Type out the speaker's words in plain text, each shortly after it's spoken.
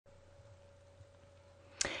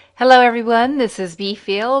Hello everyone, this is Bea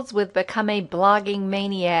Fields with Become a Blogging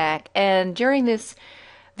Maniac, and during this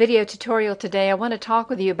video tutorial today I want to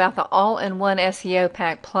talk with you about the All-in-One SEO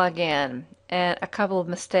Pack plugin and a couple of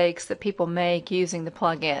mistakes that people make using the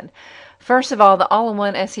plugin. First of all, the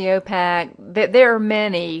All-in-One SEO Pack, there are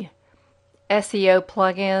many SEO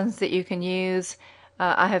plugins that you can use.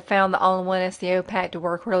 I have found the All-in-One SEO Pack to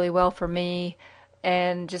work really well for me,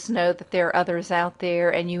 and just know that there are others out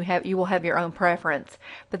there and you will have your own preference.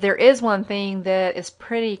 But there is one thing that is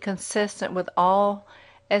pretty consistent with all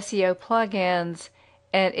SEO plugins,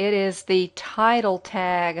 and it is the title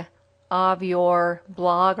tag of your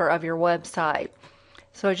blog or of your website.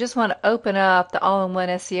 So I just want to open up the All-in-One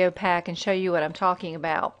SEO Pack and show you what I'm talking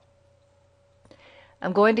about.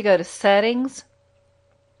 I'm going to go to Settings,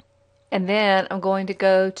 and then I'm going to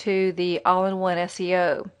go to the All-in-One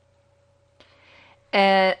SEO.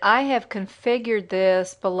 And I have configured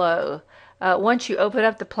this below. Once you open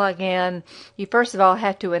up the plugin, you first of all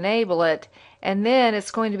have to enable it, and then it's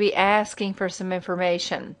going to be asking for some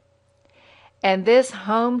information. And this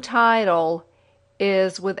home title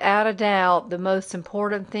is without a doubt the most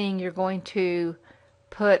important thing you're going to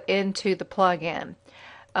put into the plugin.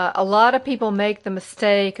 A lot of people make the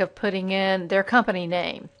mistake of putting in their company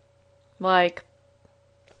name, like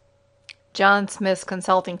John Smith's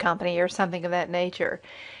Consulting Company or something of that nature.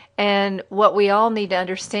 And what we all need to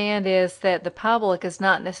understand is that the public is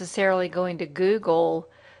not necessarily going to Google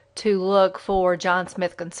to look for John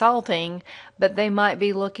Smith Consulting, but they might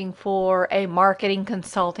be looking for a marketing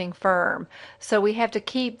consulting firm. So we have to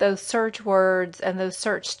keep those search words and those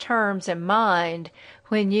search terms in mind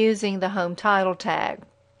when using the home title tag.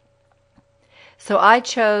 So I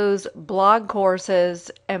chose blog courses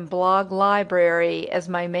and blog library as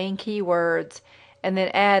my main keywords, and then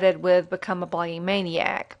added with Become a Blogging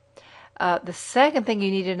Maniac. The second thing you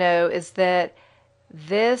need to know is that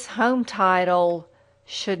this home title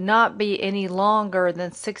should not be any longer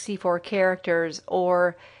than 64 characters,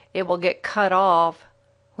 or it will get cut off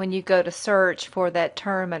when you go to search for that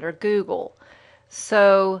term under Google.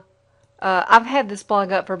 So I've had this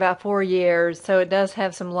blog up for about 4 years, so it does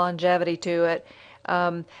have some longevity to it.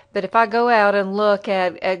 But if I go out and look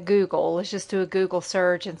at Google, let's just do a Google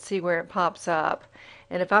search and see where it pops up.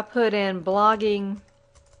 And if I put in blogging,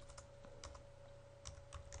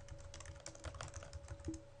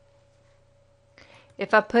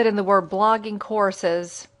 if I put in the word blogging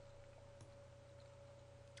courses,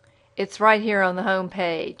 it's right here on the home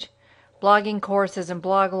page. Blogging courses and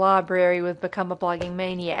blog library with Become a Blogging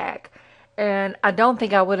Maniac. And I don't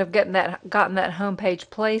think I would have gotten that homepage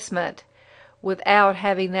placement without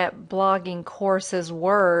having that blogging courses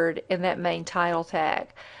word in that main title tag.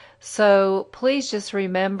 So please just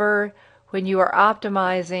remember, when you are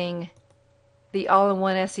optimizing the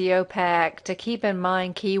All-in-One SEO Pack, to keep in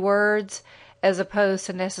mind keywords as opposed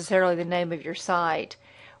to necessarily the name of your site.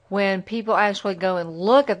 When people actually go and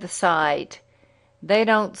look at the site, they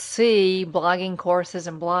don't see blogging courses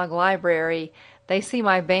and blog library. They see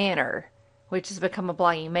my banner, which has Become a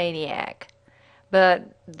Blogging Maniac. But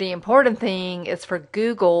the important thing is for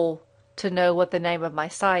Google to know what the name of my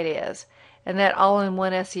site is. And that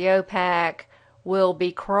All-in-One SEO Pack will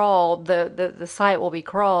be crawled, the site will be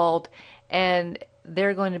crawled, and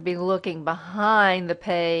they're going to be looking behind the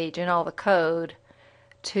page and all the code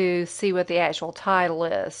to see what the actual title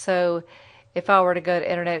is. So if I were to go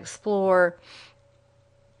to Internet Explorer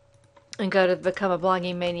and go to the Become a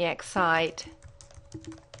Blogging Maniac site,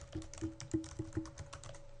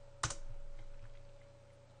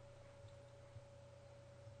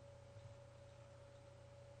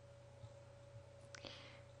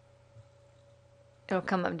 it'll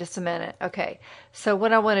come up in just a minute. Okay, so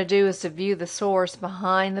what I want to do is to view the source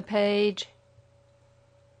behind the page.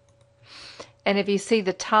 And if you see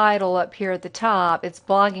the title up here at the top, it's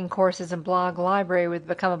Blogging Courses and Blog Library with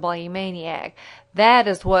Become a Blogging Maniac. That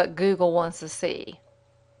is what Google wants to see.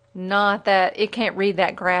 Not that it can't read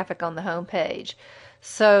that graphic on the home page.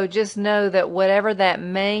 So just know that whatever that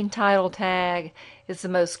main title tag is the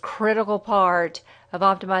most critical part of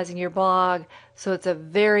optimizing your blog. So it's a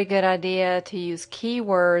very good idea to use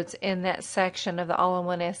keywords in that section of the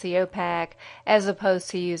All-in-One SEO Pack as opposed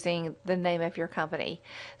to using the name of your company.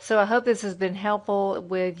 So I hope this has been helpful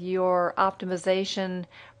with your optimization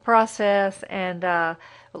process, and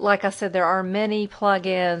like I said, there are many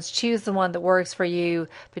plugins. Choose the one that works for you,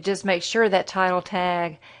 but just make sure that title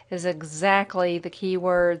tag is exactly the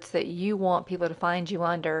keywords that you want people to find you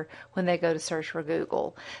under when they go to search for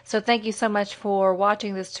Google. So thank you so much for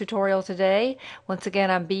watching this tutorial today. Once again,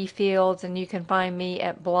 I'm Bea Fields, and you can find me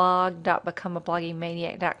at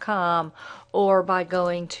blog.becomeabloggingmaniac.com or by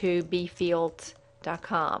going to beafields.com.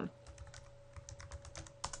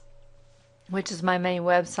 which is my main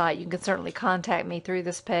website. You can certainly contact me through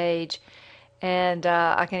this page, and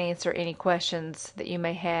I can answer any questions that you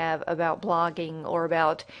may have about blogging or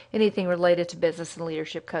about anything related to business and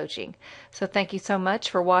leadership coaching. So thank you so much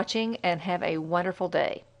for watching, and have a wonderful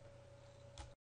day.